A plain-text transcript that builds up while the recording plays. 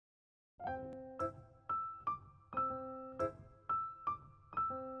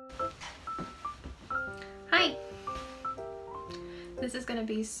This is gonna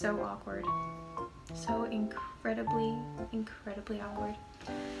be so awkward. So incredibly awkward.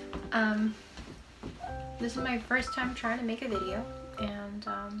 This is my first time trying to make a video, and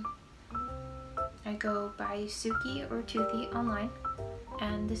I go by Suki or Toothy online,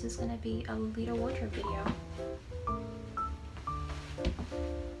 and this is gonna be a Lolita Wardrobe video.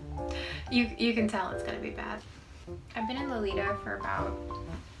 You can tell it's gonna be bad. I've been in Lolita for about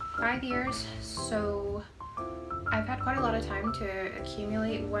 5 years, so I've had quite a lot of time to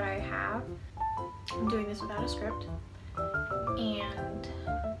accumulate what I have. I'm doing this without a script, and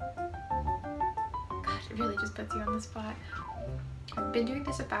gosh, it really just puts you on the spot. I've been doing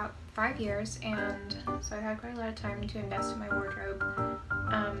this about 5 years, and so I've had quite a lot of time to invest in my wardrobe.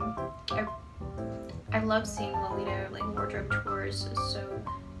 I love seeing Lolita wardrobe tours, so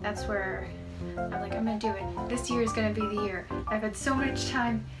that's where I'm like, I'm gonna do it. This year is gonna be the year. I've had so much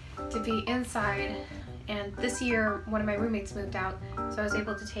time to be inside, and this year one of my roommates moved out, so I was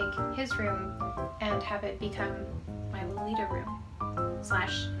able to take his room and have it become my Lolita room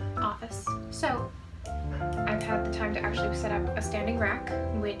 / office. So I've had the time to actually set up a standing rack,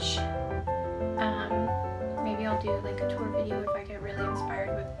 which maybe I'll do like a tour video if I get really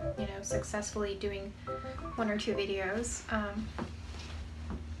inspired with, you know, successfully doing 1 or 2 videos.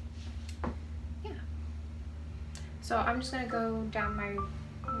 Yeah. So I'm just gonna go down my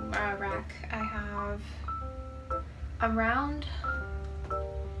rack. I have around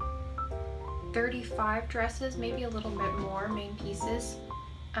 35 dresses, maybe a little bit more main pieces.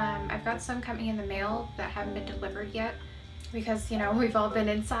 I've got some coming in the mail that haven't been delivered yet because, you know, we've all been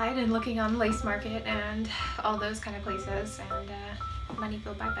inside and looking on Lace Market and all those kind of places, and money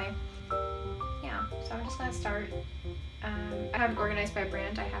go bye-bye. Yeah, so I'm just gonna start. I have it organized by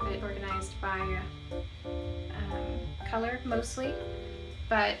brand. I have it organized by color mostly,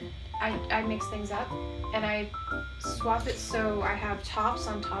 but I mix things up and I swap it so I have tops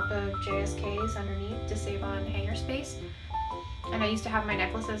on top of JSKs underneath to save on hanger space. And I used to have my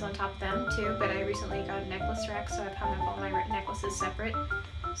necklaces on top of them too, but I recently got a necklace rack, so I've hung up all my necklaces separate,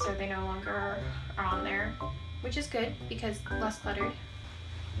 so they no longer are on there, which is good because less cluttered.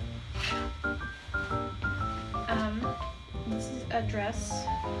 This is a dress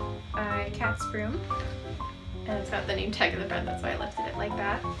by Cat's Broom, and it's got the name tag in the front, that's why I lifted it like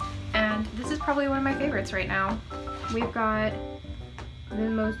that. And this is probably one of my favorites right now. We've got the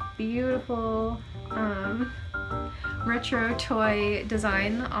most beautiful retro toy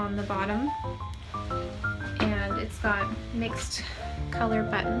design on the bottom, and it's got mixed color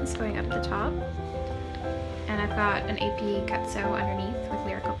buttons going up the top, and I've got an AP cut sew underneath with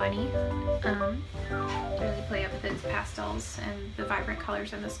Lyrical Bunny to really play up with its pastels and the vibrant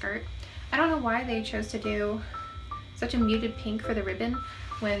colors in the skirt. I don't know why they chose to do such a muted pink for the ribbon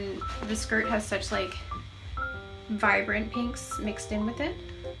when the skirt has such like vibrant pinks mixed in with it.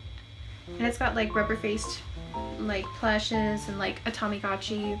 And it's got like rubber-faced like plushes and like a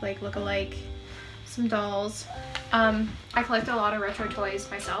Tamagotchi like look-alike, some dolls. I collect a lot of retro toys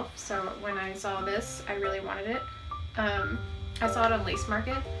myself, so when I saw this I really wanted it. I saw it on Lace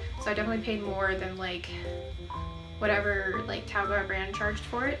Market, so I definitely paid more than like whatever like Taobao brand charged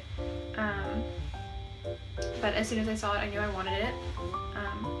for it. But as soon as I saw it, I knew I wanted it.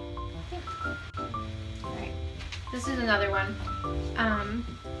 Yeah. Alright, this is another one.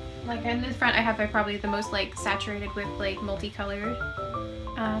 Like in the front I have probably the most like saturated with like multicolored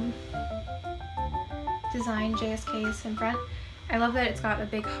design JSKs in front. I love that it's got a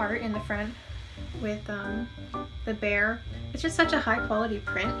big heart in the front with the bear. It's just such a high quality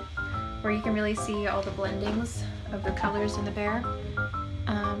print where you can really see all the blendings of the colors in the bear.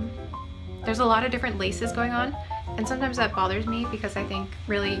 There's a lot of different laces going on, and sometimes that bothers me because I think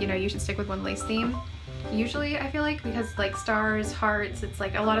really, you know, you should stick with one lace theme. Usually I feel like, because like stars, hearts, it's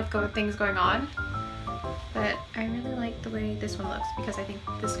like a lot of things going on. But I really like the way this one looks because I think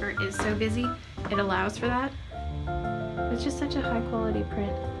the skirt is so busy, it allows for that. It's just such a high quality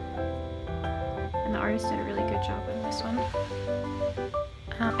print, and the artist did a really good job with this one.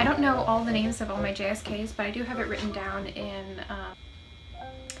 I don't know all the names of all my JSKs, but I do have it written down in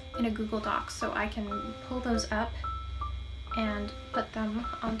a Google Doc, so I can pull those up and put them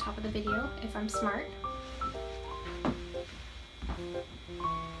on top of the video if I'm smart.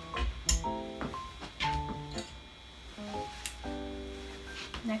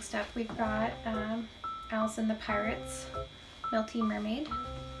 Next up we've got Alice in the Pirates Melty Mermaid.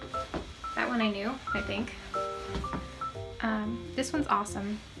 That one I knew, I think. This one's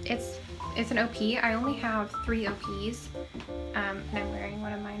awesome. It's an OP. I only have 3 OPs, and I'm wearing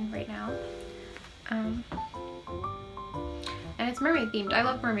one of mine right now. And it's mermaid themed. I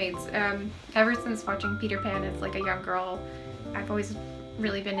love mermaids. Ever since watching Peter Pan as like a young girl, I've always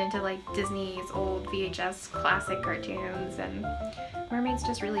really been into like Disney's old VHS classic cartoons, and Mermaids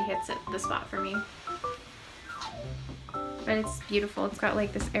just really hits the spot for me. But it's beautiful. It's got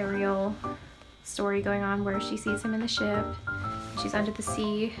like this Ariel story going on where she sees him in the ship. She's under the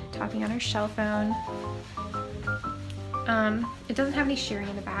sea talking on her shell phone. It doesn't have any shirring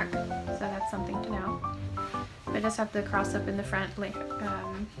in the back, so that's something to know. But it does have the cross up in the front, like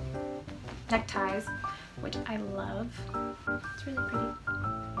neckties, which I love. It's really pretty.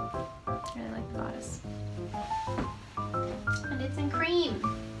 I really like the bodice. And it's in cream.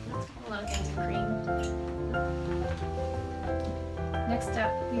 It's got a lot of things in cream. Next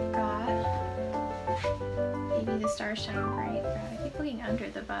up, we've got Baby the Stars Shine Bright. I keep looking under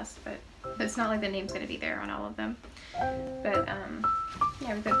the bust, but it's not like the name's gonna be there on all of them. But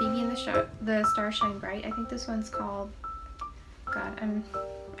yeah, we've got Baby and the Stars Shine Bright. I think this one's called, God,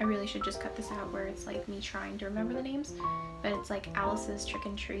 I really should just cut this out where it's like me trying to remember the names, but it's like Alice's Trick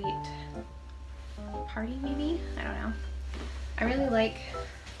and Treat Party, maybe? I don't know. I really like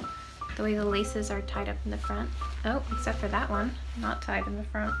the way the laces are tied up in the front. Oh, except for that one, not tied in the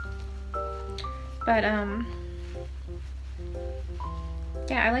front. But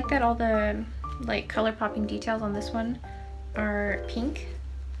yeah, I like that all the like color popping details on this one are pink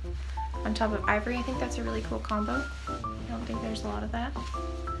on top of ivory. I think that's a really cool combo. I don't think there's a lot of that.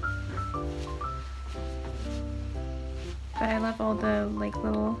 But I love all the like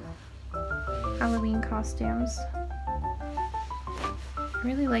little Halloween costumes. I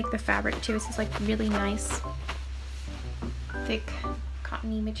really like the fabric too. It's just like really nice, thick,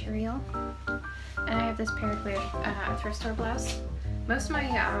 cottony material. And I have this paired with a thrift store blouse. Most of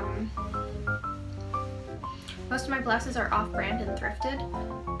my blouses are off-brand and thrifted.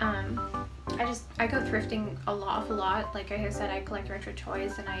 I go thrifting awful lot. Like I said, I collect retro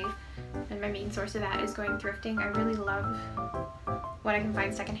toys, and my main source of that is going thrifting. I really love what I can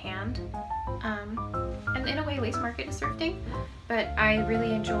find secondhand. And in a way, Lace Market is thrifting, but I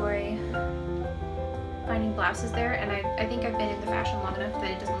really enjoy finding blouses there, and I think I've been in the fashion long enough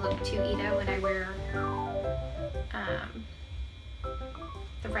that it doesn't look too Ida when I wear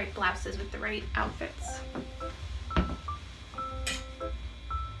the right blouses with the right outfits.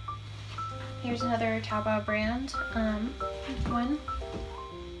 Here's another Taobao brand one.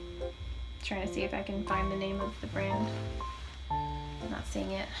 Trying to see if I can find the name of the brand. I'm not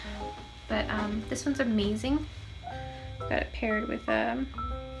seeing it. But this one's amazing. Got it paired with a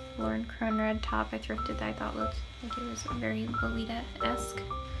Lauren Conrad top I thrifted that I thought looked like it was very Lolita-esque.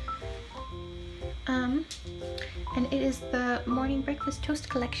 And it is the Morning Breakfast Toast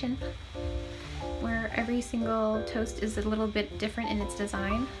Collection, where every single toast is a little bit different in its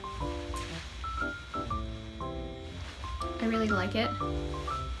design. I really like it.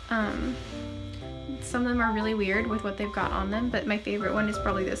 Some of them are really weird with what they've got on them, but my favorite one is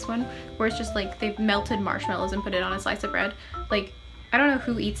probably this one, where it's just like they've melted marshmallows and put it on a slice of bread. Like, I don't know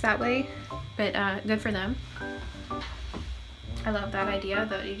who eats that way, but good for them. I love that idea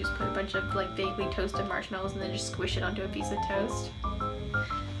that you just put a bunch of like vaguely toasted marshmallows and then just squish it onto a piece of toast.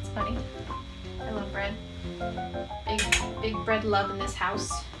 It's funny. I love bread. Big bread love in this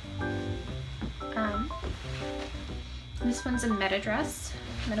house. This one's a meta dress,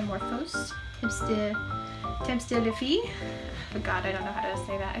 Metamorphose, Temps de la Fille. But God, I don't know how to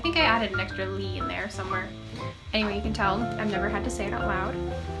say that. I think I added an extra Lee in there somewhere. Anyway, you can tell I've never had to say it out loud.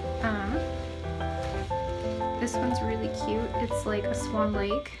 This one's really cute. It's like a swan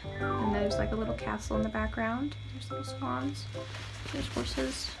lake, and there's like a little castle in the background. There's little swans. There's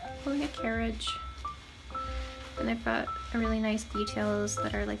horses pulling a carriage. And they've got a really nice details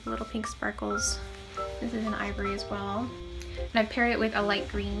that are like little pink sparkles. This is an ivory as well. And I paired it with a light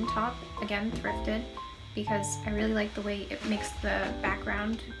green top, again thrifted, because I really like the way it makes the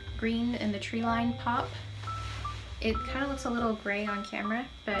background green and the tree line pop. It kind of looks a little gray on camera,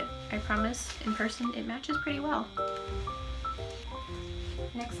 but I promise in person it matches pretty well.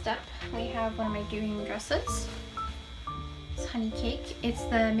 Next up, we have one of my dream dresses. It's Honey Cake. It's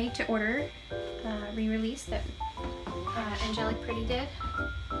the made to order re-release that Angelic Pretty did.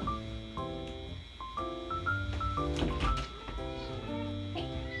 Hey,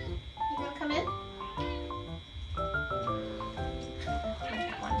 you gonna come in? My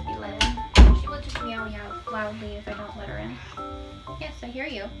cat wants to be let in. She will just meow loudly if I don't let her in. Yes, I hear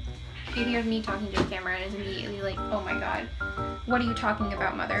you. She hears me talking to the camera and is immediately like, oh my god, what are you talking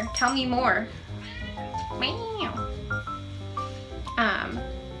about, mother? Tell me more. Meow.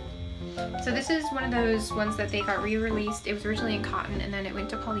 So this is one of those ones that they got re-released. It was originally in cotton and then it went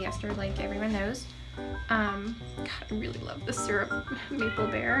to polyester, like everyone knows. God, I really love the syrup maple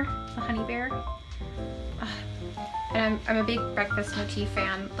bear, the honey bear. And I'm a big breakfast motif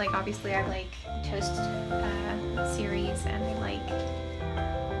fan. Like, obviously I like toast series, and I like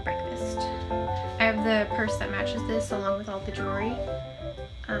breakfast. I have the purse that matches this along with all the jewelry.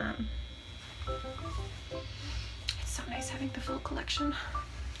 It's so nice having the full collection.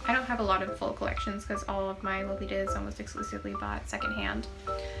 I don't have a lot of full collections because all of my Lolita is almost exclusively bought secondhand.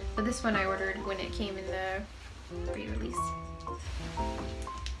 But this one I ordered when it came in the re-release.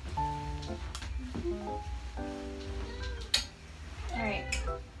 Alright.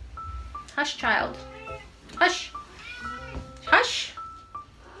 Hush, child. Hush! Hush!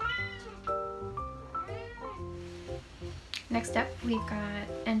 Next up, we've got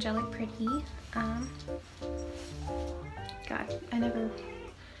Angelic Pretty. God, I never...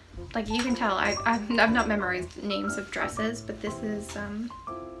 Like, you can tell, I've not memorized names of dresses, but this is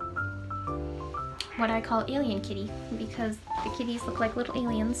what I call Alien Kitty, because the kitties look like little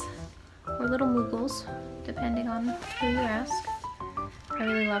aliens, or little moogles, depending on who you ask. I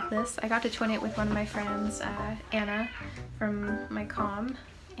really love this. I got to twin it with one of my friends, Anna, from my comm,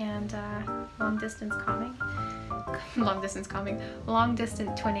 and long distance twinning.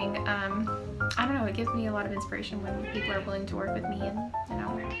 I don't know, it gives me a lot of inspiration when people are willing to work with me and, you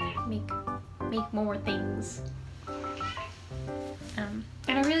know, make more things.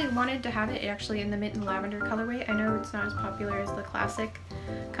 And I really wanted to have it actually in the mint and lavender colorway. I know it's not as popular as the classic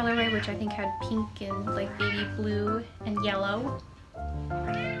colorway, which I think had pink and like baby blue and yellow.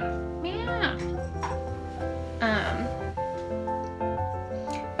 Yeah.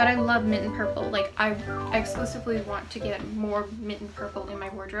 But I love mint and purple. Like, I exclusively want to get more mint and purple in my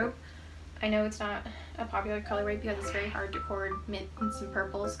wardrobe. I know it's not a popular colorway because it's very hard to cord mint and some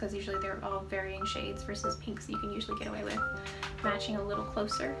purples, because usually they're all varying shades versus pinks you can usually get away with matching a little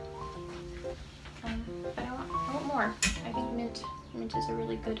closer. But I want more. I think mint is a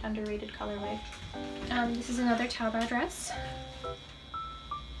really good underrated colorway. This is another Taobao dress.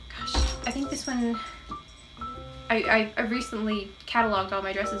 Gosh, I think this one, I recently cataloged all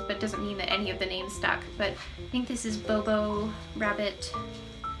my dresses, but it doesn't mean that any of the names stuck. But I think this is Bobo Rabbit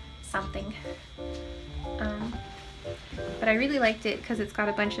something. But I really liked it because it's got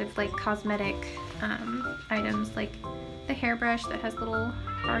a bunch of like cosmetic items, like the hairbrush that has little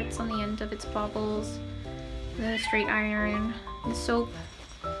hearts on the end of its baubles, the straight iron, the soap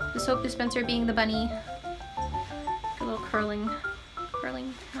dispenser being the bunny, a little curling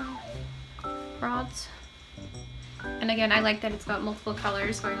rods. And again, I like that it's got multiple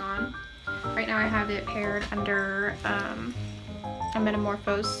colors going on. Right now I have it paired under a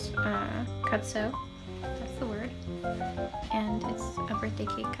Metamorphose cutsew. That's the word. And it's a birthday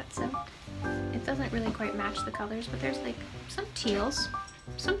cake cutsew. It doesn't really quite match the colors, but there's like some teals,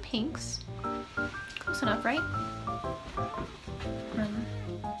 some pinks. Close enough, right?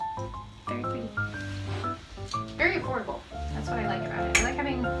 Very pretty. Very affordable. That's what I like about it. I like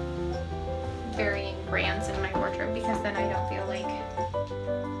having varying brands in my wardrobe because then I don't feel like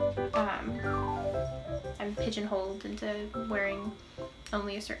I'm pigeonholed into wearing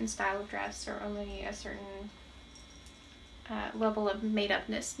only a certain style of dress or only a certain level of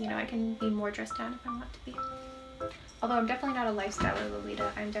made-upness. You know, I can be more dressed down if I want to be. Although I'm definitely not a lifestyle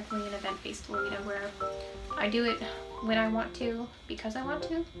Lolita. I'm definitely an event-based Lolita where I do it when I want to, because I want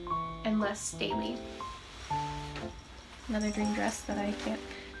to, and less daily. Another dream dress that I can't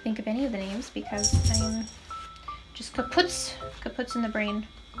think of any of the names because I'm just kaputs in the brain.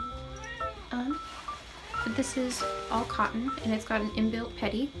 But this is all cotton, and it's got an inbuilt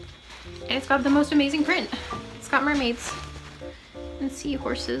petty, and it's got the most amazing print. It's got mermaids and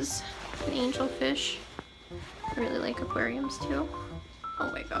seahorses and angelfish. I really like aquariums too.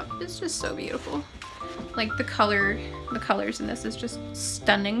 Oh my god, it's just so beautiful. Like the colors in this is just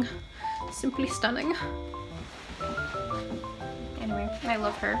stunning, simply stunning. Anyway, I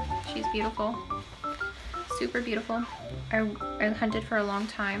love her. She's beautiful, super beautiful. I hunted for a long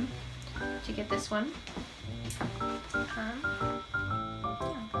time to get this one. Yeah.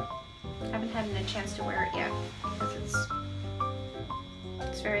 I haven't had a chance to wear it yet because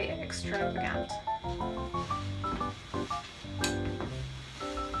it's very extravagant.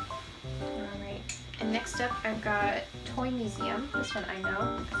 Alright, and next up I've got Toy Museum. This one I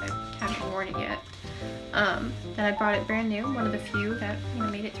know because I haven't worn it yet. And I bought it brand new, one of the few that, you know,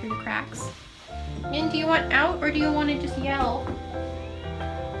 made it through the cracks. Min, do you want out or do you want to just yell?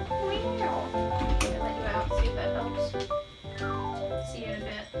 Meow. I'm gonna let you out, see if that helps. See you in a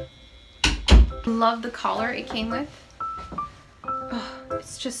bit. Love the collar it came with. Oh,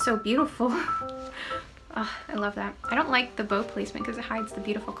 it's just so beautiful. Oh, I love that. I don't like the bow placement because it hides the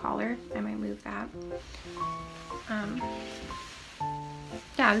beautiful collar. I might move that.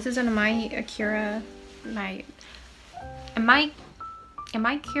 yeah, this is an Akira, Am I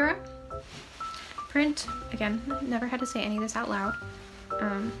Kira print. Again, never had to say any of this out loud.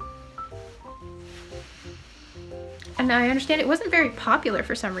 And I understand it wasn't very popular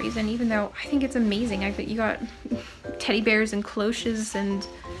for some reason, even though I think it's amazing. You got teddy bears and cloches, and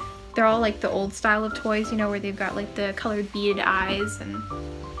they're all like the old style of toys, you know, where they've got like the colored beaded eyes, and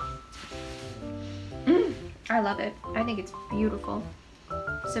I love it. I think it's beautiful.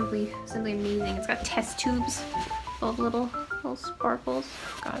 Simply amazing. It's got test tubes full of little sparkles.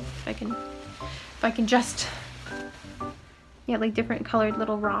 God, if I can just, yeah, like different colored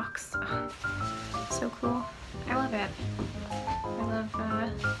little rocks. Oh, so cool. I love it. I love,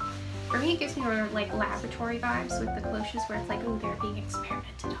 for me it gives me more like laboratory vibes with the cloches, where it's like, oh, they're being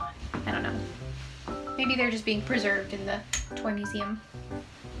experimented on. I don't know. Maybe they're just being preserved in the toy museum.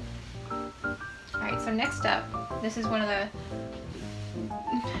 Alright, so next up, this is one of the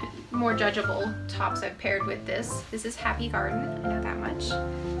more judgeable tops I've paired with this. This is Happy Garden, I know that much,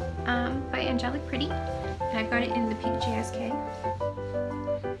 by Angelic Pretty, and I've got it in the pink JSK,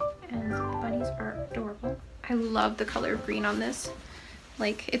 and the bunnies are adorable. I love the color of green on this.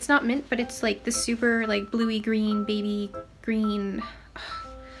 Like, it's not mint, but it's like the super like bluey green, baby green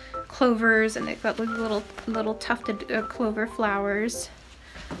clovers, and they've got like little tufted clover flowers.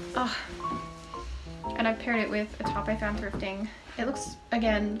 Oh. And I've paired it with a top I found thrifting. It looks,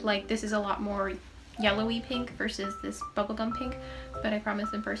 again, like this is a lot more yellowy pink versus this bubblegum pink, but I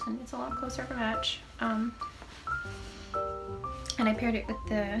promise in person it's a lot closer to match. And I paired it with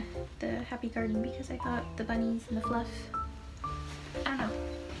the Happy Garden because I thought the bunnies and the fluff, I don't know,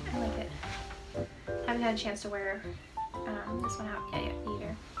 I like it. Haven't had a chance to wear this one out yet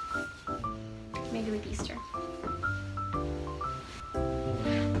either. Maybe with Easter.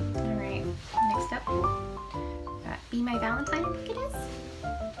 Alright, next up, got Be My Valentine, I think it is.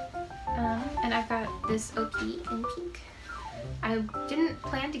 And I've got this Oki in pink. I didn't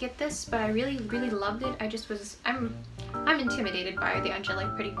plan to get this, but I really loved it. I just was, I'm intimidated by the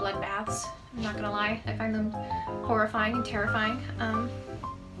Angelic Pretty bloodbaths. I'm not gonna lie. I find them horrifying and terrifying. I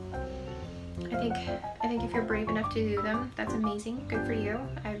think if you're brave enough to do them, that's amazing. Good for you.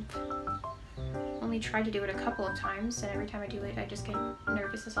 I've only tried to do it a couple of times, and every time I do it, I just get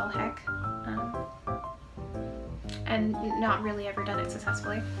nervous as all heck. And not really ever done it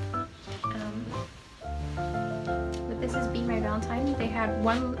successfully. But this is Be My Valentine. They had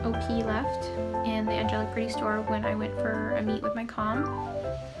one OP left in the Angelic Pretty store when I went for a meet with my comm.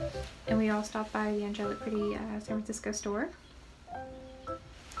 And we all stopped by the Angelic Pretty San Francisco store.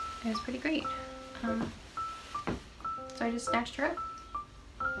 It was pretty great. So I just snatched her up.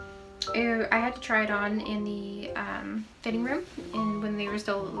 I had to try it on in the fitting room when they were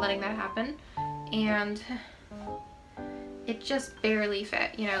still letting that happen. And it just barely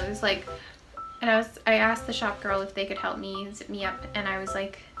fit, you know. It was like, and I asked the shop girl if they could help me zip me up, and I was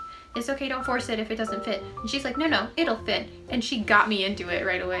like, it's okay, don't force it if it doesn't fit. And she's like, no, it'll fit. And she got me into it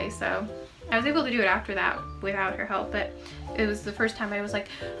right away, so I was able to do it after that without her help, but it was the first time I was like,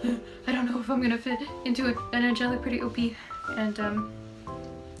 I don't know if I'm gonna fit into an Angelic Pretty OP, and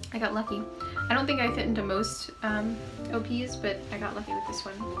I got lucky. I don't think I fit into most OPs, but I got lucky with this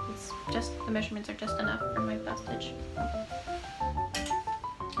one. It's just, the measurements are just enough for my bustage.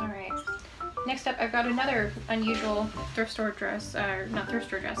 Alright, next up I've got another unusual thrift store dress, not thrift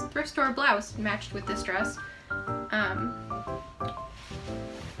store dress, thrift store blouse matched with this dress.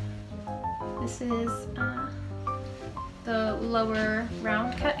 This is the lower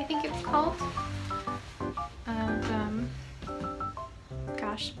round cut, I think it's called, of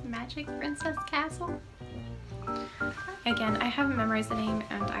gosh, Magic Princess Castle. Again, I haven't memorized the name,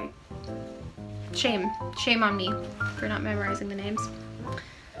 and shame on me for not memorizing the names.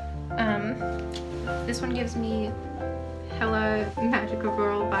 This one gives me hella magical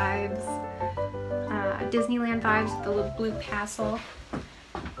girl vibes, Disneyland vibes with the little blue castle.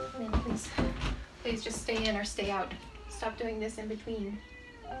 And please just stay in or stay out. Stop doing this in between.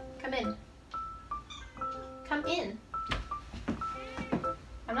 Come in. Come in.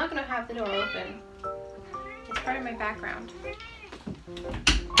 I'm not gonna have the door open. It's part of my background.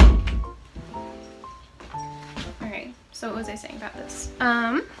 Alright, so what was I saying about this?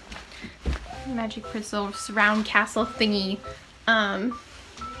 Magic Princess round castle thingy.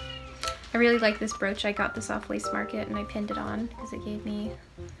 I really like this brooch. I got this off Lace Market and I pinned it on because it gave me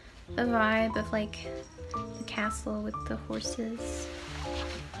the vibe of like the castle with the horses.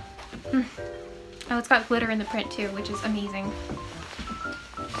 Oh, it's got glitter in the print too, which is amazing.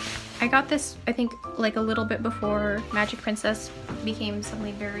 I got this, I think, like a little bit before Magic Princess became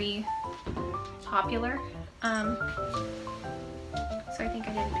suddenly very popular. so I think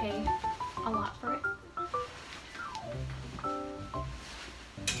I didn't pay a lot for it.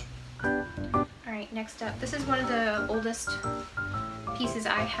 Alright, next up. This is one of the oldest pieces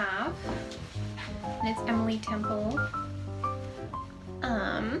I have, and it's Emily Temple.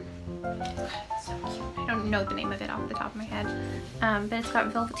 So cute. I don't know the name of it off the top of my head, but it's got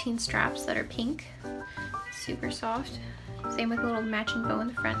velveteen straps that are pink, super soft. Same with a little matching bow in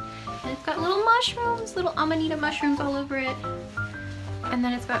the front, and it's got little mushrooms, little amanita mushrooms all over it. And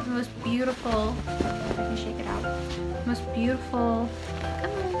then it's got the most beautiful, if I can shake it out, most beautiful,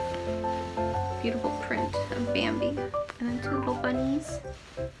 beautiful print of Bambi, and then two little bunnies.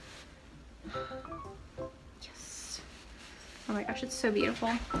 Yes. Oh my gosh, it's so beautiful.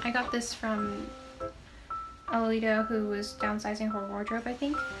 I got this from Lolita, who was downsizing her wardrobe, I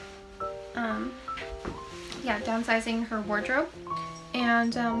think. Yeah, downsizing her wardrobe,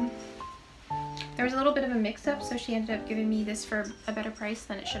 and there was a little bit of a mix-up, so she ended up giving me this for a better price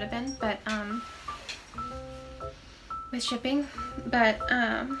than it should have been, but with shipping. But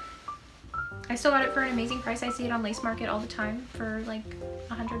I still got it for an amazing price. I see it on Lace Market all the time for like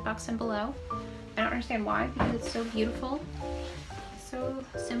 $100 and below. I don't understand why, because it's so beautiful, so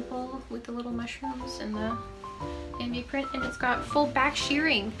simple with the little mushrooms and the Bambi print, and it's got full back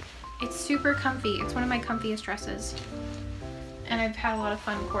shearing. It's super comfy. It's one of my comfiest dresses, and I've had a lot of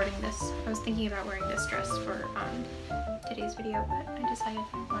fun cording this. I was thinking about wearing this dress for today's video, but I decided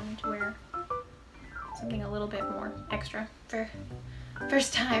I wanted to wear something a little bit more extra for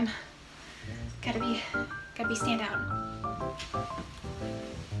first time. Gotta be stand out.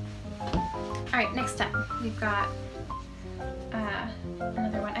 All right, next up, we've got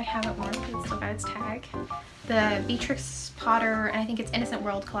another one I haven't worn, but it's still got its tag. The Beatrix Potter, and I think it's Innocent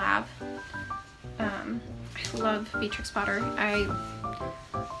World collab. I love Beatrix Potter.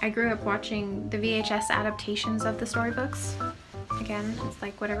 I grew up watching the VHS adaptations of the storybooks. Again, it's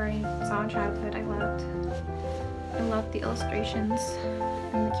like whatever I saw in childhood I loved. I loved the illustrations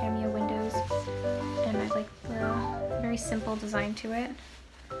and the cameo windows, and I like the very simple design to it.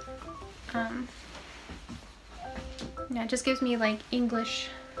 Yeah, it just gives me like English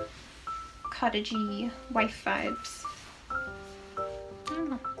cottagey wife vibes. I don't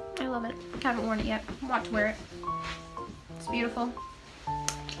know. I love it. I haven't worn it yet. I want to wear it. It's beautiful,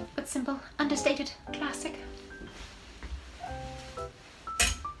 but simple, understated, classic.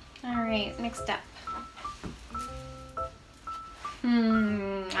 Alright, next up.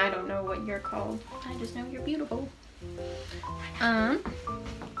 I don't know what you're called. I just know you're beautiful. I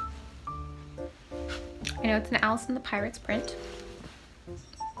know it's an Alice and the Pirates print.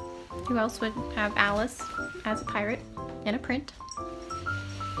 Who else would have Alice as a pirate in a print?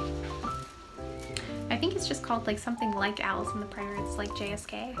 I think it's just called like something like Alice and the Pirates, like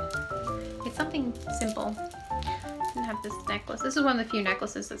JSK. It's something simple. Didn't have this necklace. This is one of the few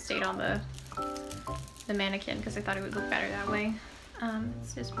necklaces that stayed on the mannequin because I thought it would look better that way.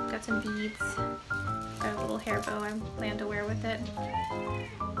 It's just got some beads. Got a little hair bow I plan to wear with it.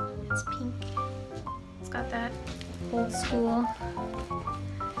 It's pink. It's got that old school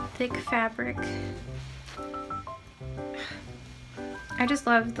thick fabric. I just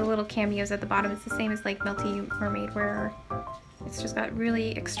love the little cameos at the bottom. It's the same as like Melty Mermaid, where it's just got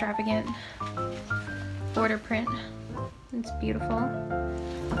really extravagant border print. It's beautiful.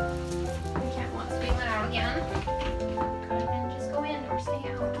 The cat wants to be let out again. Could even just go in or stay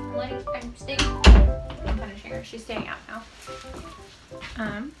out. I'm staying. I'm punishing her. She's staying out now.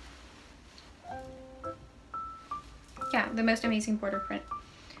 Yeah, the most amazing border print.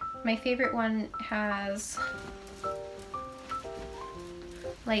 My favorite one has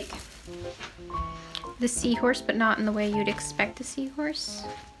like the seahorse, but not in the way you'd expect a seahorse.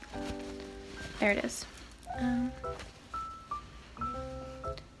 There it is.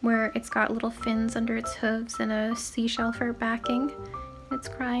 Where it's got little fins under its hooves and a seashell for backing. It's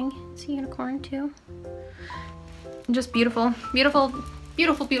crying. It's a unicorn too. And just beautiful, beautiful,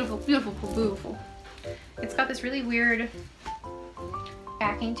 beautiful, beautiful, beautiful, beautiful. It's got this really weird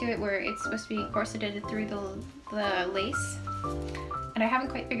backing to it where it's supposed to be corseted through the lace. And I haven't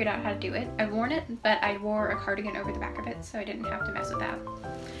quite figured out how to do it. I've worn it, but I wore a cardigan over the back of it, so I didn't have to mess with that.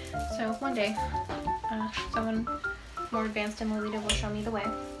 So one day, someone more advanced in Lolita will show me the way.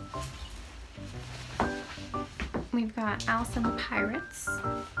 We've got Alice and the Pirates,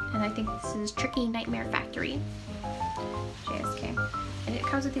 and I think this is Tricky Nightmare Factory, JSK. And it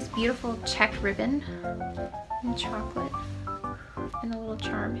comes with this beautiful check ribbon and chocolate and a little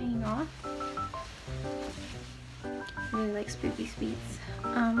charm hanging off. Really like spooky sweets.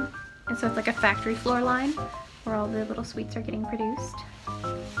 And so it's like a factory floor line where all the little sweets are getting produced.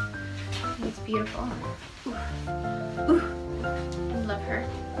 And it's beautiful. Ooh. Ooh. I love her.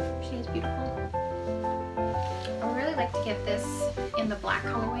 She is beautiful. I would really like to get this in the black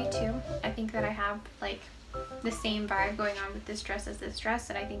colorway too. I think that I have like the same vibe going on with this dress as this dress,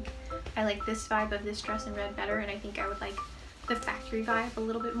 and I think I like this vibe of this dress in red better, and I think I would like the factory vibe a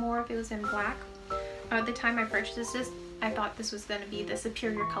little bit more if it was in black. At the time I purchased this, I thought this was going to be the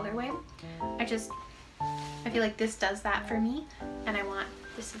superior colorway. I feel like this does that for me, and I want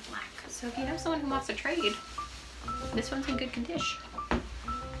this in black. So if you know someone who wants to trade, this one's in good condition.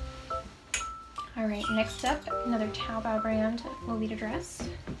 Alright, next up, another Taobao brand Lolita dress.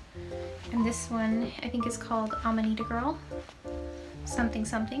 And this one I think is called Amanita Girl. Something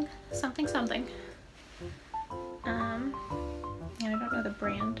something. Something something. And I don't know the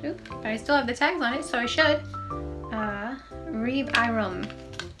brand. Oop, but I still have the tags on it, so I should. Reeb Iram.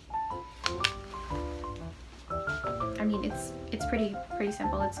 I mean, it's pretty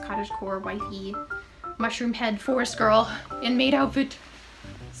simple. It's cottagecore, wifey, mushroom head, forest girl in maid outfit.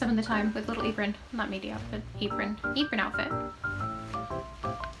 Some of the time with little apron, not maid outfit, apron outfit.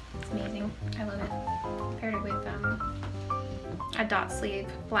 It's amazing. I love it. Paired it with a dot sleeve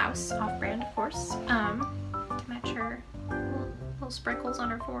blouse, off-brand of course, to match her little sprinkles on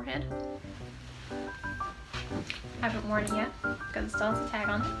her forehead. Haven't worn it yet because it still has a tag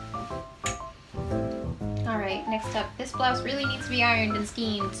on it. Alright, next up. This blouse really needs to be ironed and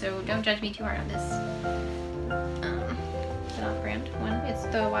steamed, so don't judge me too hard on this. It's an off-brand one. It's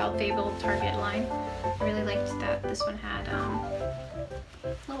the Wild Fable Target line. I really liked that this one had a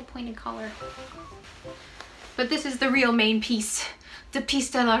little pointed collar. But this is the real main piece. The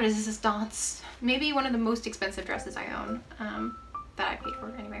piece de la resistance. Maybe one of the most expensive dresses I own. That I paid for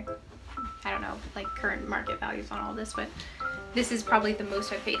anyway. I don't know, like current market values on all this, but this is probably the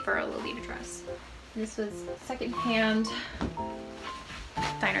most I paid for a Lolita dress. This was secondhand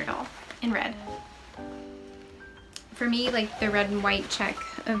diner doll in red. For me, like the red and white check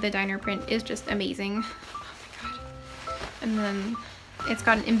of the diner print is just amazing. Oh my god. And then it's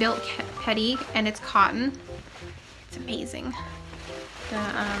got an inbuilt petty and it's cotton. It's amazing.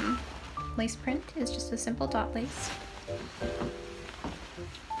 The lace print is just a simple dot lace.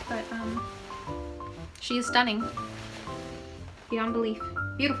 But she is stunning. Beyond belief.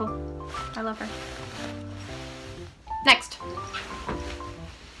 Beautiful. I love her. Next.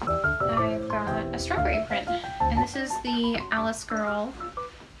 I've got a strawberry print. And this is the Alice Girl,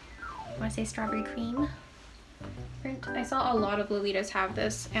 I want to say strawberry cream print. I saw a lot of Lolitas have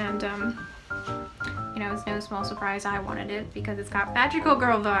this, and you know, it's no small surprise I wanted it because it's got magical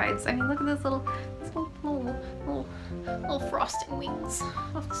girl vibes. I mean, look at this little frosting wings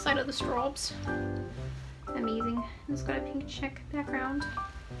off the side of the straws. Amazing. It's got a pink check background.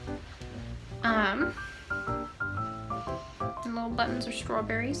 And little buttons are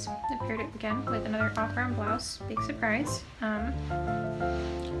strawberries. I paired it again with another off-brown blouse. Big surprise.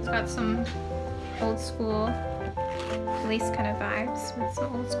 It's got some old school lace kind of vibes with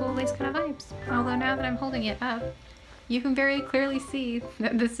some old school lace kind of vibes. Although now that I'm holding it up, you can very clearly see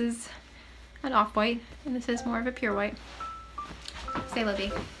that this is an off-white and this is more of a pure white. Say la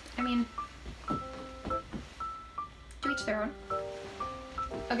vie. I mean, to each their own.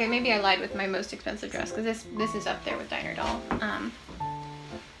 Okay, maybe I lied with my most expensive dress because this is up there with Diner Doll.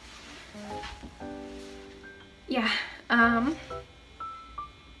 Yeah.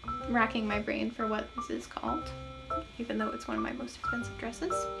 Racking my brain for what this is called, even though it's one of my most expensive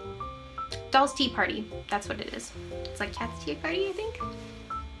dresses. Doll's Tea Party. That's what it is. It's like Cat's Tea Party, I think.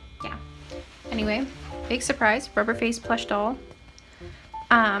 Yeah. Anyway, big surprise. Rubber face plush doll.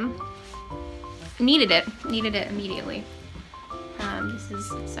 Needed it immediately. This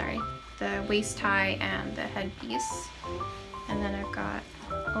is, sorry, the waist tie and the headpiece. And then I've got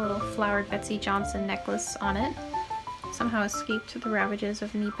a little flowered Betsy Johnson necklace on it. Somehow escaped the ravages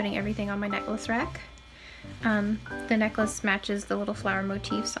of me putting everything on my necklace rack. The necklace matches the little flower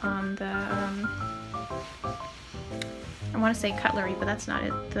motifs on the, I want to say cutlery, but that's not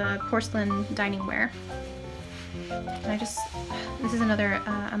it, the porcelain dining ware. And this is another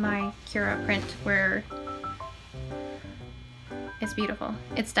Amai Kira print where it's beautiful.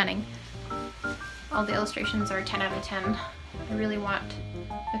 It's stunning. All the illustrations are 10 out of 10. I really want,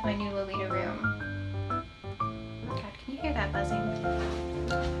 with my new Lolita room, God, can you hear that buzzing?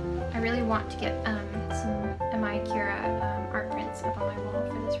 I really want to get some Amai Kira art prints up on my wall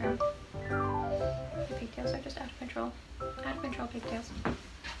for this room. The pigtails are just out of control. Out of control pigtails.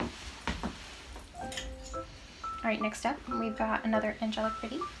 Alright, next up, we've got another Angelic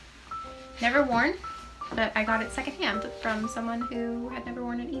Pretty. Never worn, but I got it secondhand from someone who had never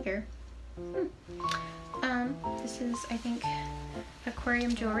worn it either. This is, I think,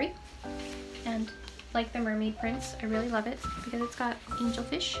 aquarium jewelry, and like the mermaid prints. I really love it because it's got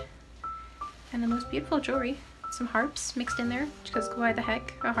angelfish and the most beautiful jewelry. Some harps mixed in there, because why the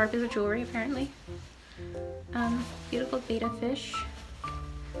heck? A harp is a jewelry apparently. Beautiful betta fish,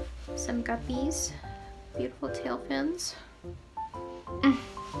 some guppies, beautiful tail fins.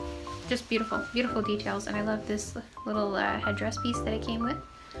 Just beautiful, beautiful details. And I love this little headdress piece that it came with,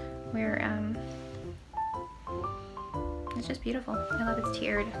 where it's just beautiful. I love it's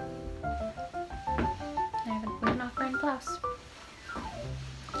tiered. I have a wooden off-brand blouse.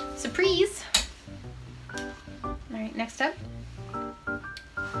 Surprise! Alright, next up.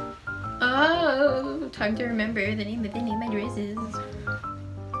 Oh, time to remember the name of any of my dresses.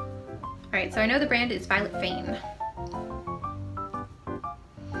 Alright, so I know the brand is Violet Fane.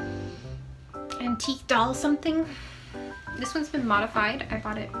 Antique doll something. This one's been modified. I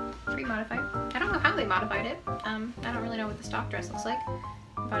bought it pre-modified. I don't know how they modified it. I don't really know what the stock dress looks like.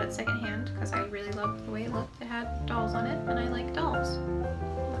 I bought it secondhand because I really loved the way it looked. It had dolls on it, and I like dolls.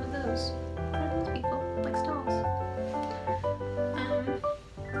 One of those. One of those people likes dolls.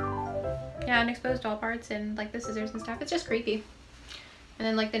 Yeah, and exposed doll parts and like the scissors and stuff. It's just creepy. And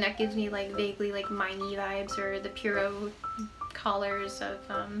then like the neck gives me like vaguely like miney vibes, or the Puro collars of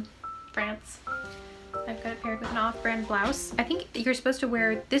France. I've got it paired with an off-brand blouse. I think you're supposed to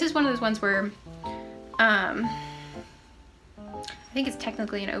wear, this is one of those ones where, I think it's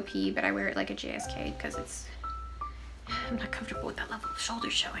technically an OP, but I wear it like a JSK because I'm not comfortable with that level of shoulder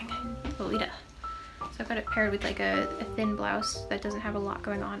showing in Lolita. So I've got it paired with like a thin blouse that doesn't have a lot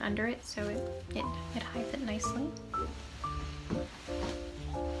going on under it, so it hides it nicely.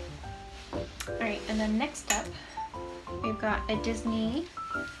 Alright, and then next up, we've got a Disney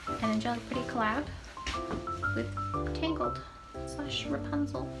and Angelic Pretty collab with Tangled /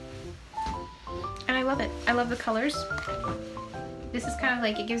 Rapunzel. And I love it. I love the colors. This is kind of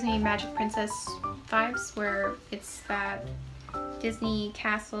like, it gives me Magic Princess vibes, where it's that Disney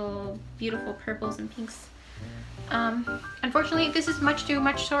castle, beautiful purples and pinks. Unfortunately, this is much too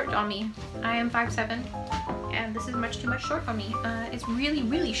much short on me. I am 5'7", and this is much too much short on me. It's really,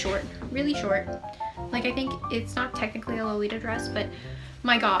 really short. Really short. Like, I think it's not technically a Lolita dress, but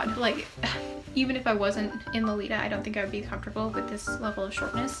my god, like, even if I wasn't in Lolita, I don't think I would be comfortable with this level of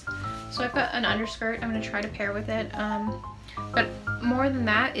shortness. So I've got an underskirt I'm going to try to pair with it. But more than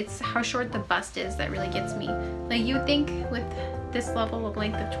that, it's how short the bust is that really gets me. Like, you would think with this level of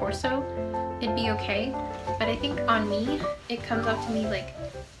length of torso, it'd be okay. But I think on me, it comes up to me like,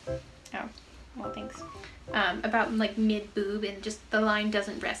 oh, well, thanks. About like mid boob, and just the line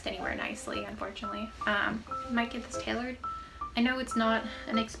doesn't rest anywhere nicely, unfortunately. Might get this tailored. I know it's not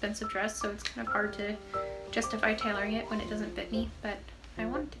an expensive dress, so it's kind of hard to justify tailoring it when it doesn't fit me, but I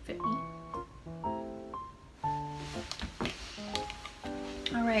want it to fit me.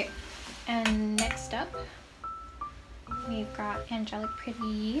 Alright, and next up, we've got Angelic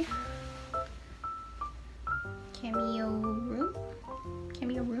Pretty Cameo Room,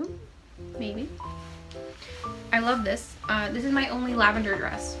 maybe. I love this. This is my only lavender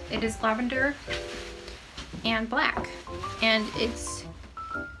dress. It is lavender and black, and it's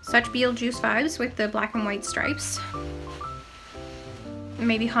such Beetlejuice vibes with the black and white stripes.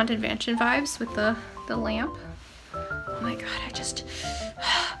 Maybe Haunted Mansion vibes with the lamp. Oh my god, I just...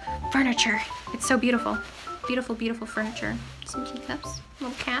 furniture. It's so beautiful. Beautiful, beautiful furniture. Some teacups.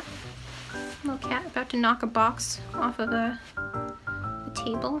 Little cat. Little cat about to knock a box off of the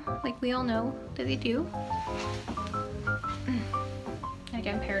table, like we all know that they do.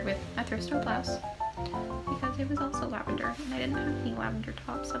 Again, paired with a thrift store blouse, because it was also lavender, and I didn't have any lavender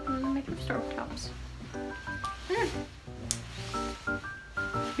tops up in my thrift store tops.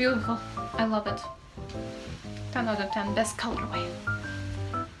 Beautiful. I love it. 10 out of 10. Best colorway.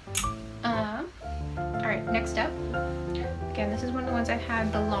 Alright, next up. Again, this is one of the ones I've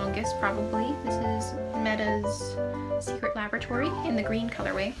had the longest, probably. This is Meta's Secret Laboratory in the green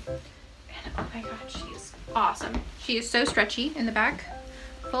colorway. And oh my god, she is awesome. She is so stretchy in the back.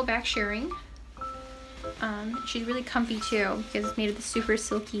 Full back shearing. She's really comfy too, because it's made of the super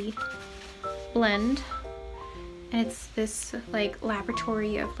silky blend. And it's this like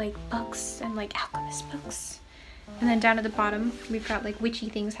laboratory of like books and like alchemist books. And then down at the bottom, we've got like witchy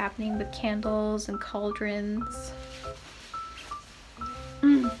things happening with candles and cauldrons.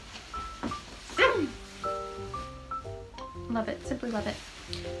 Love it, simply love it.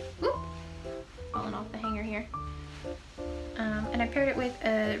 Ooh, falling off the hanger here. And I paired it with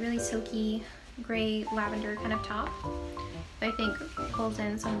a really silky gray lavender kind of top that I think pulls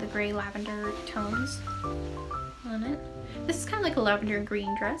in some of the gray lavender tones. on it. This is kind of like a lavender and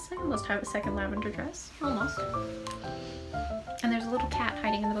green dress. I almost have a second lavender dress, almost. And there's a little cat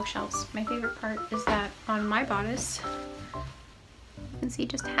hiding in the bookshelves. My favorite part is that on my bodice, you can see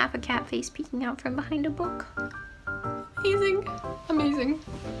just half a cat face peeking out from behind a book. Amazing, amazing.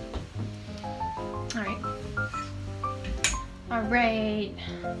 All right.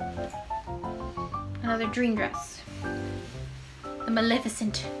 Another dream dress. The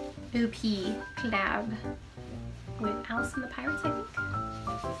Maleficent OP collab with Alice and the Pirates, I think.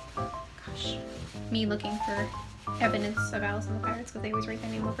 Gosh, me looking for evidence of Alice and the Pirates because they always write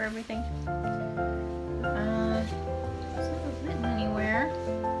their name over everything. It's not written anywhere,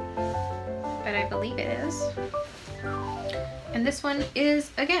 but I believe it is. And this one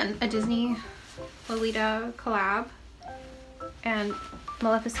is, again, a Disney Lolita collab. And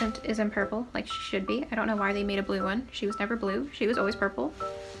Maleficent is in purple, like she should be. I don't know why they made a blue one. She was never blue. She was always purple.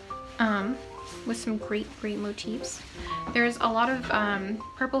 With some great motifs. There's a lot of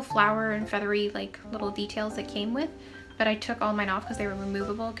purple flower and feathery like little details that came with, but I took all mine off because they were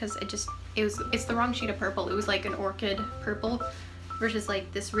removable because it's the wrong shade of purple. It was like an orchid purple versus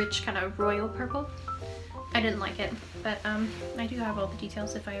like this rich kind of royal purple. I didn't like it, but I do have all the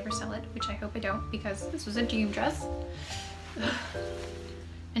details if I ever sell it, which I hope I don't because this was a dream dress.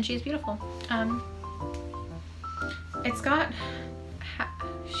 And she's beautiful. It's got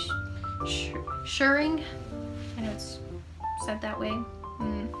shirring. I know it's said that way.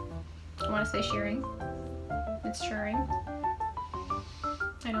 I want to say shearing. It's shirring.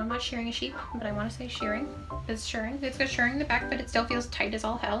 I know I'm not shearing a sheep, but I want to say shearing. It's shirring. It's got shirring in the back, but it still feels tight as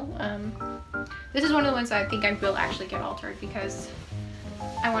all hell. This is one of the ones that I think I will actually get altered because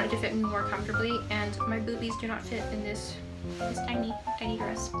I want it to fit me more comfortably, and my boobies do not fit in this tiny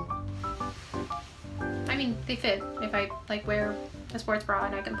dress. I mean, they fit if I like wear a sports bra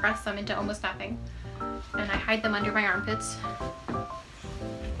and I can press them into almost nothing, and I hide them under my armpits.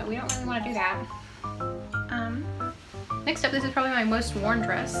 But we don't really want to do that. Next up, this is probably my most worn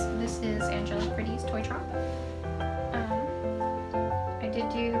dress. This is Angelic Pretty's Toy Trop. I did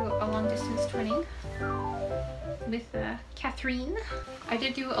do a long distance twinning with Catherine. I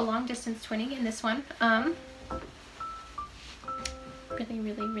did do a long distance twinning in this one.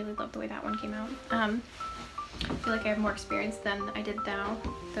 Really love the way that one came out. I feel like I have more experience than I did now,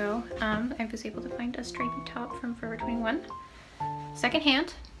 though. I was able to find a stripy top from Forever 21,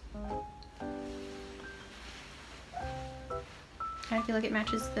 secondhand. I feel like it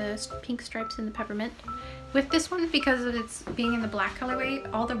matches the pink stripes in the peppermint. With this one, because of its being in the black colorway,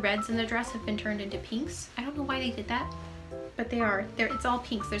 all the reds in the dress have been turned into pinks. I don't know why they did that, but they are. It's all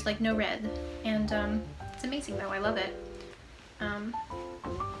pinks. There's like no red, and it's amazing though. I love it.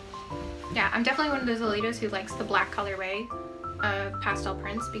 Yeah, I'm definitely one of those Lolitas who likes the black colorway of pastel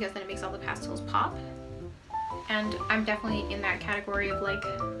prints because then it makes all the pastels pop. And I'm definitely in that category of like,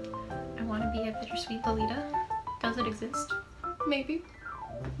 I want to be a bittersweet Lolita. Does it exist? Maybe.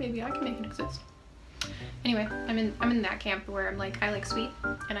 Maybe I can make it exist. Anyway, I'm in that camp where I'm like, I like sweet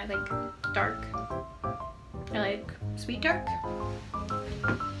and I like dark. I like sweet dark.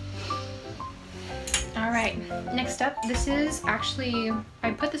 Alright, next up, this is actually,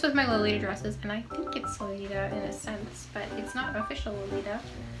 I put this with my Lolita dresses, and I think it's Lolita in a sense, but it's not official Lolita.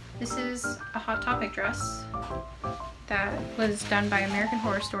 This is a Hot Topic dress that was done by American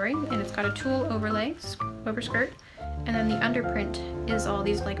Horror Story, and it's got a tulle overlay, overskirt, and then the underprint is all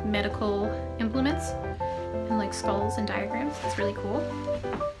these like medical implements, and like skulls and diagrams. It's really cool.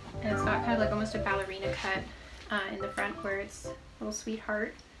 And it's got kind of like almost a ballerina cut in the front where it's a little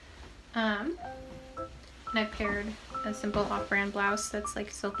sweetheart. And I've paired a simple off-brand blouse that's like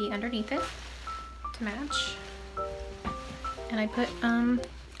silky underneath it to match. And I put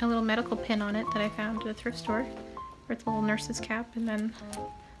a little medical pin on it that I found at a thrift store for its little nurse's cap, and then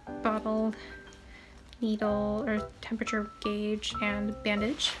bottle, needle or temperature gauge, and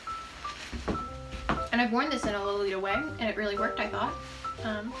bandage. And I've worn this in a Lolita way, and it really worked, I thought.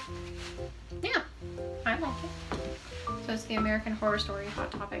 Yeah, I like it. So it's the American Horror Story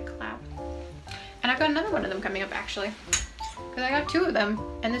Hot Topic collab. And I've got another one of them coming up actually, because I got two of them,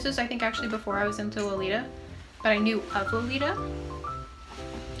 and this is I think actually before I was into Lolita, but I knew of Lolita,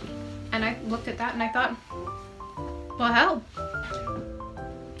 and I looked at that and I thought, well hell,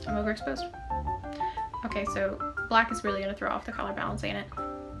 I'm overexposed. Okay, so black is really gonna throw off the color balance, ain't it?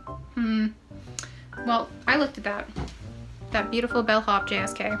 Well, I looked at that beautiful bellhop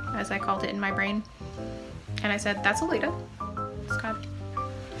JSK, as I called it in my brain, and I said, that's Lolita. It's got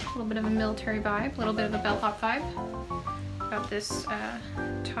a little bit of a military vibe, a little bit of a bellhop vibe. Got this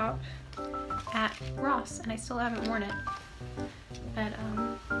top at Ross, and I still haven't worn it, but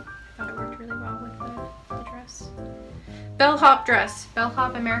I thought it worked really well with the dress. bellhop dress.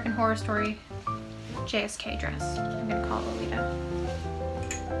 Bellhop American Horror Story JSK dress. I'm gonna call it Lolita.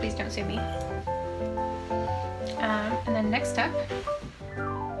 Please don't sue me. And then next up,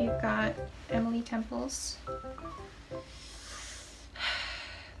 we've got Emily Temple's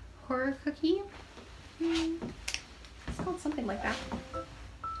horror cookie. It's called something like that.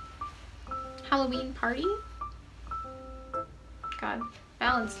 Halloween party. God,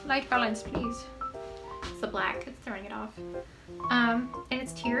 balance, light balance, please. It's the black, it's throwing it off. And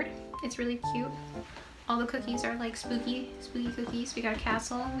it's tiered. It's really cute. All the cookies are like spooky cookies. We got a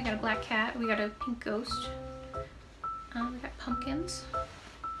castle, we got a black cat, we got a pink ghost. We got pumpkins.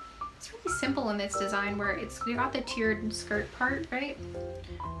 It's really simple in its design where we got the tiered skirt part, right?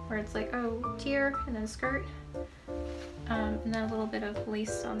 Where it's like, oh, tier and then skirt. And then a little bit of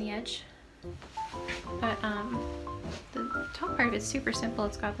lace on the edge. But the top part of it's super simple.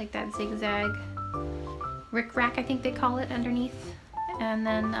 It's got like that zigzag rickrack, I think they call it, underneath. And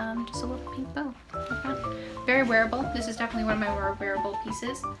then just a little pink bow. Like that. Very wearable. This is definitely one of my more wearable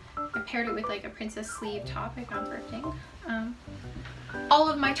pieces. I paired it with like a princess sleeve top I found thrifting. All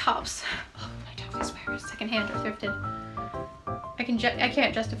of my tops, I swear, secondhand or thrifted. I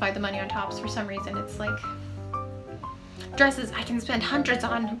can't justify the money on tops for some reason. It's like dresses I can spend hundreds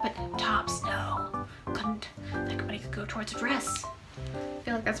on, but tops, no. Couldn't. That money could go towards a dress. I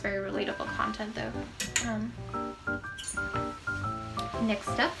feel like that's very relatable content though.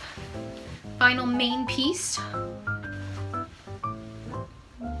 Next up, final main piece.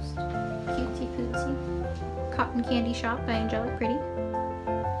 Cutesy Pootsy Cotton Candy Shop by Angelic Pretty.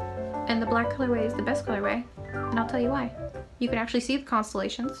 And the black colorway is the best colorway, and I'll tell you why. You can actually see the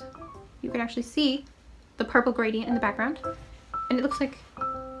constellations. You can actually see the purple gradient in the background, and it looks like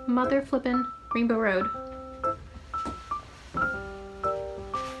mother flippin' Rainbow Road.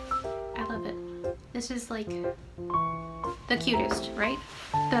 I love it. This is like the cutest, right?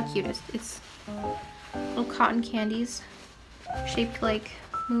 The cutest. It's little cotton candies shaped like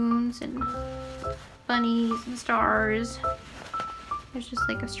moons and bunnies and stars. There's just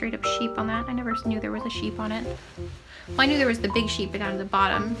like a straight up sheep on that. I never knew there was a sheep on it. Well, I knew there was the big sheep down at the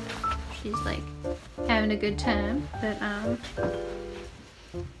bottom. She's like having a good time, but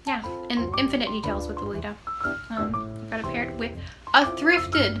yeah, and infinite details with Lolita. Got it paired with a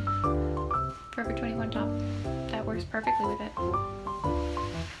thrifted Forever 21 top. That works perfectly with it.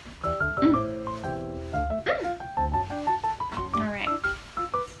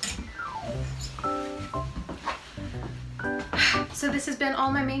 So this has been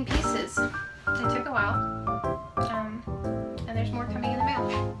all my main pieces. It took a while, and there's more coming in the mail.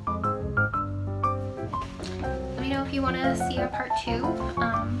 Let me know if you want to see a part 2,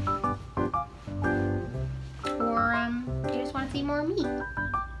 or you just want to see more of me.